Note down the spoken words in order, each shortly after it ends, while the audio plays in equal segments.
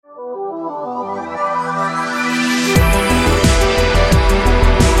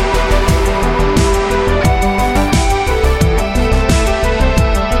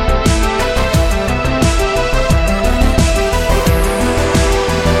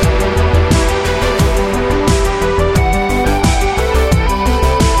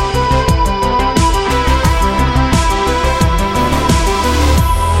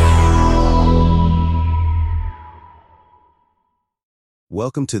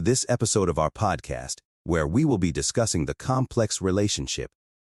Welcome to this episode of our podcast, where we will be discussing the complex relationship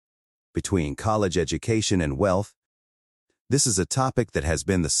between college education and wealth. This is a topic that has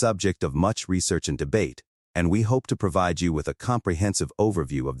been the subject of much research and debate, and we hope to provide you with a comprehensive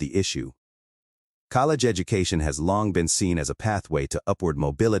overview of the issue. College education has long been seen as a pathway to upward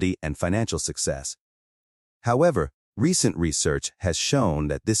mobility and financial success. However, recent research has shown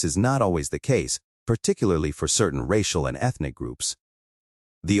that this is not always the case, particularly for certain racial and ethnic groups.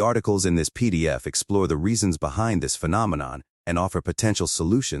 The articles in this PDF explore the reasons behind this phenomenon and offer potential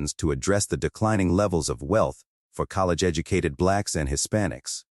solutions to address the declining levels of wealth for college-educated Blacks and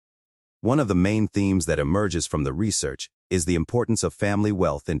Hispanics. One of the main themes that emerges from the research is the importance of family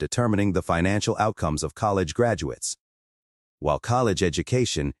wealth in determining the financial outcomes of college graduates. While college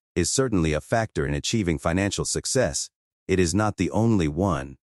education is certainly a factor in achieving financial success, it is not the only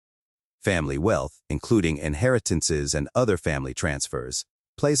one. Family wealth, including inheritances and other family transfers,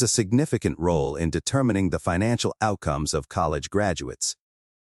 plays a significant role in determining the financial outcomes of college graduates.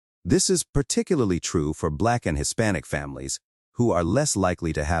 This is particularly true for Black and Hispanic families, who are less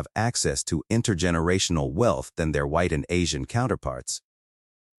likely to have access to intergenerational wealth than their white and Asian counterparts.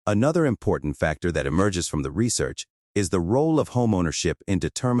 Another important factor that emerges from the research is the role of homeownership in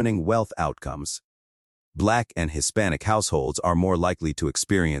determining wealth outcomes. Black and Hispanic households are more likely to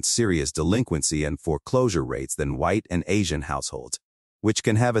experience serious delinquency and foreclosure rates than white and Asian households, which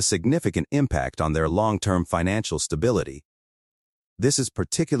can have a significant impact on their long-term financial stability. This is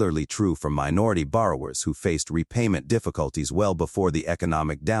particularly true for minority borrowers who faced repayment difficulties well before the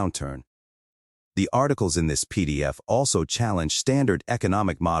economic downturn. The articles in this PDF also challenge standard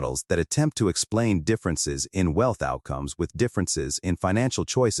economic models that attempt to explain differences in wealth outcomes with differences in financial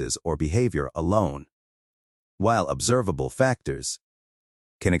choices or behavior alone. While observable factors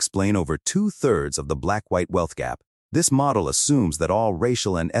can explain over 2/3 of the Black-white wealth gap, this model assumes that all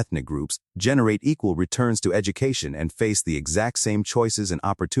racial and ethnic groups generate equal returns to education and face the exact same choices and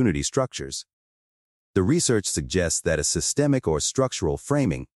opportunity structures. The research suggests that a systemic or structural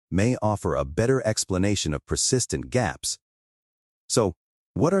framing may offer a better explanation of persistent gaps. So,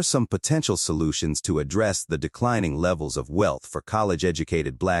 what are some potential solutions to address the declining levels of wealth for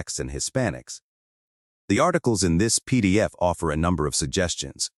college-educated Blacks and Hispanics? The articles in this PDF offer a number of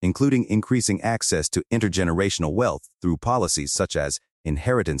suggestions, including increasing access to intergenerational wealth through policies such as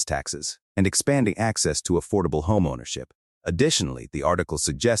inheritance taxes and expanding access to affordable homeownership. Additionally, the article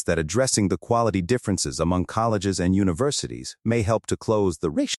suggests that addressing the quality differences among colleges and universities may help to close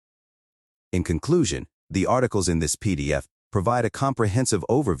the racial. In conclusion, the articles in this PDF provide a comprehensive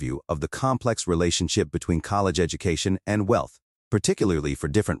overview of the complex relationship between college education and wealth, particularly for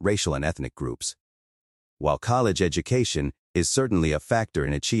different racial and ethnic groups. While college education is certainly a factor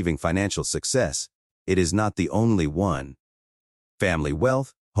in achieving financial success, it is not the only one. Family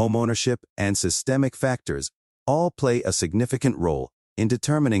wealth, homeownership, and systemic factors all play a significant role in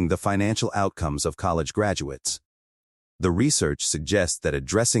determining the financial outcomes of college graduates. The research suggests that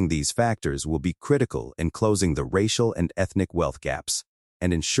addressing these factors will be critical in closing the racial and ethnic wealth gaps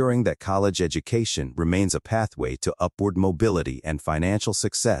and ensuring that college education remains a pathway to upward mobility and financial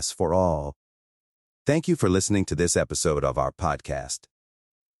success for all. Thank you for listening to this episode of our podcast.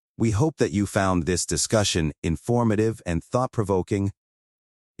 We hope that you found this discussion informative and thought-provoking.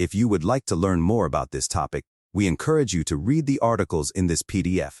 If you would like to learn more about this topic, we encourage you to read the articles in this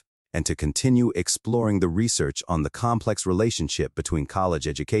PDF and to continue exploring the research on the complex relationship between college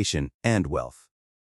education and wealth.